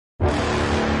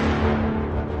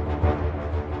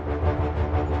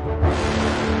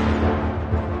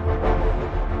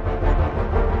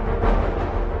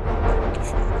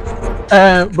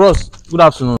Bros, good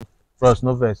afternoon. Bros,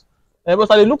 no verse.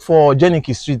 But I look for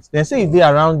Jeniki Street. They say they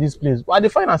around this place. But I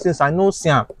find out since I know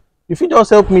Siam. If you just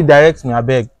help me direct me, I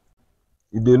beg.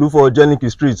 If they look for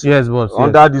Jeniki Street? Yes, boss.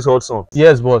 Under this hot sun?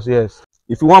 Yes, boss, yes.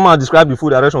 If you want me to describe the full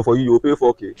direction for you, you will pay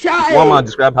 4K. If you want me to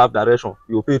describe half direction,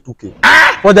 you will pay 2K.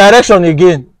 For direction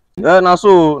again? Now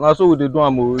so we dey do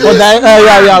am.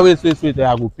 Yeah, wait,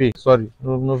 I will pay. Sorry,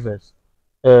 no verse.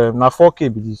 Now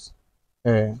 4K be this.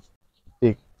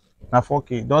 Take. Now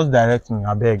 4K. Just direct me,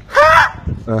 I beg.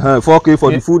 4K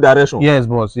for the full direction? Yes,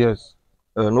 boss, yes.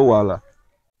 No wahala.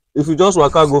 If you just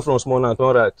waka go from small now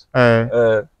turn right,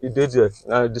 it dey there.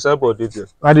 The signboard dey there.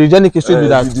 And the Jeniki Street do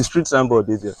that? The street signboard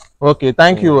dey there. Okay,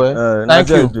 thank you. Thank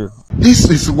you. This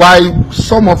is why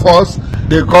some of us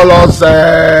they call us.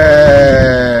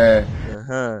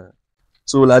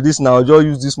 So like this now, just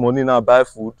use this money now buy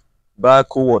food, buy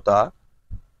cold water,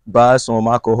 buy some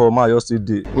alcohol. Man, just stay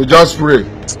there. We just pray.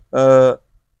 Man,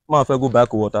 if I go buy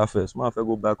cold water first. Man, if I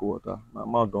go buy cold water, my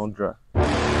mouth don't dry.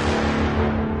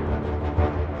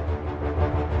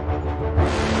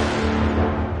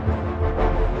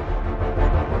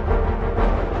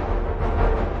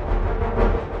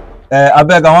 I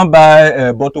beg, I want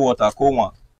buy bottle water, cold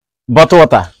one. Bottle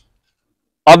water.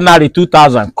 Ordinary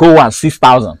 2,000, cold one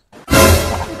 6,000.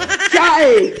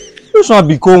 This one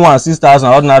be cold one 6,000,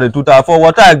 ordinary 2,000. For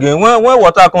water again, when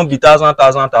water come be 1,000.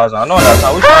 I don't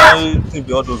understand. Which one think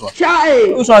be all those ones?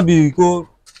 Which one be cold?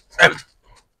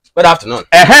 Good afternoon.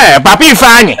 Papi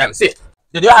Fanny. See,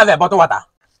 did you have a bottle water?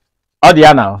 Oh,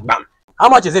 dear now. Bam. How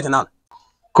much is it now?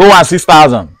 Cold one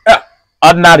 6,000. Yeah.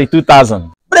 Ordinary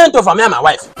 2,000. Bring it for me and my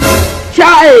wife.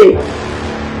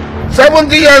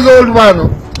 70 years old man.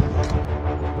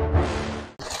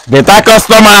 Better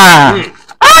customer.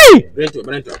 Hey! Bring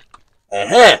it.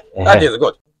 That is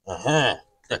good.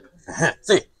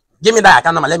 See, give me that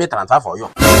account number. Let me transfer for you.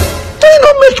 They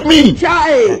don't make me.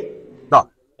 No.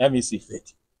 Let me see.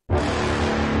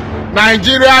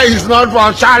 Nigeria is not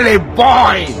for Charlie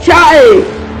boy.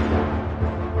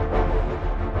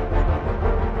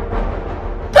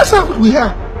 That's how we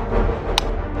are.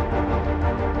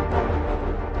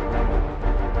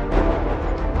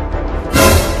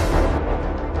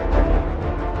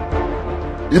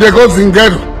 If they go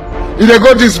Zingero, if they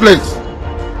go this place.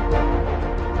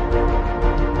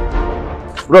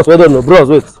 Bros, wait on, bros,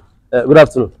 wait. Good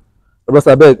afternoon. Bros,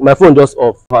 I beg, my phone just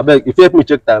off. I beg, if you help me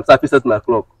check time, so I set my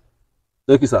clock.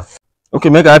 Thank you, sir. Okay,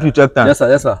 make I help you check time. Yes, sir,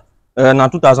 yes, sir. Now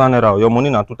 2,000 naira. Your money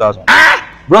now 2,000.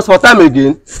 Bros, for time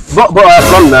again. But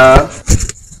come now.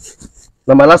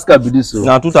 Now my last card be this. So.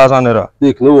 Now 2,000 naira.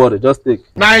 Take, no worry, just take.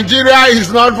 Nigeria is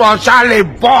not for Charlie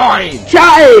boy.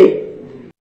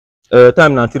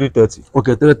 Time now 3:30.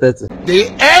 Okay, 3:30.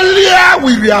 The earlier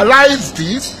we realize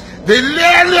this, the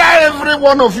earlier every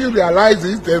one of you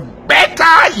realizes, the better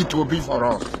it will be for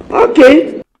us.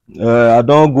 Okay. I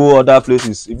don't go other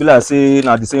places. It be like say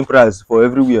now the same price for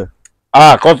everywhere.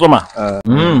 Customer.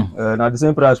 Now the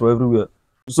same price for everywhere.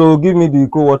 So give me the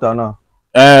cold water now.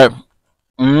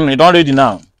 You don't ready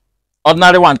now.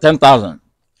 Ordinary one 10,000.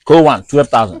 Cold one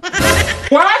 12,000.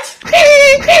 What?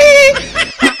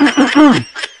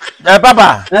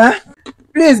 Papa.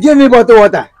 Please give me bottle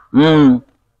water.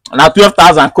 Now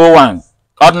 12,000 cold one.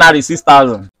 Ordinary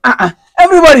 6,000.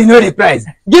 Everybody know the price.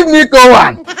 Give me cold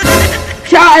one.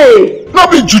 No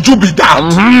be juju be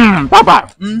that.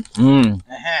 Papa.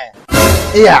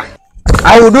 Yeah.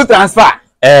 I will do transfer.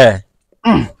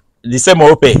 The same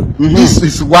will pay. This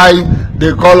is why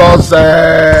they call us.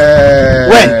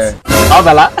 Wait.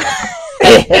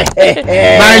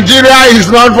 Nigeria is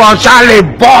not for Charlie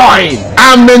boy.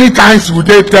 How many times would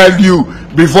they tell you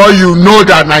before you know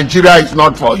that Nigeria is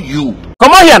not for you?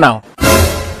 Come on here now.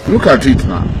 Look at it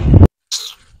now.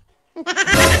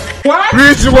 What?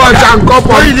 Rich watch and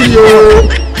couple you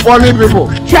funny people.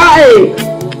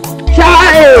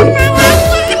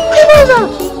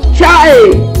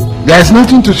 There's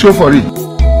nothing to show for it.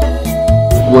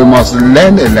 We must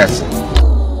learn a lesson.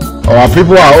 Our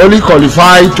people are only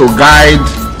qualified to guide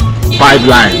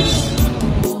pipelines.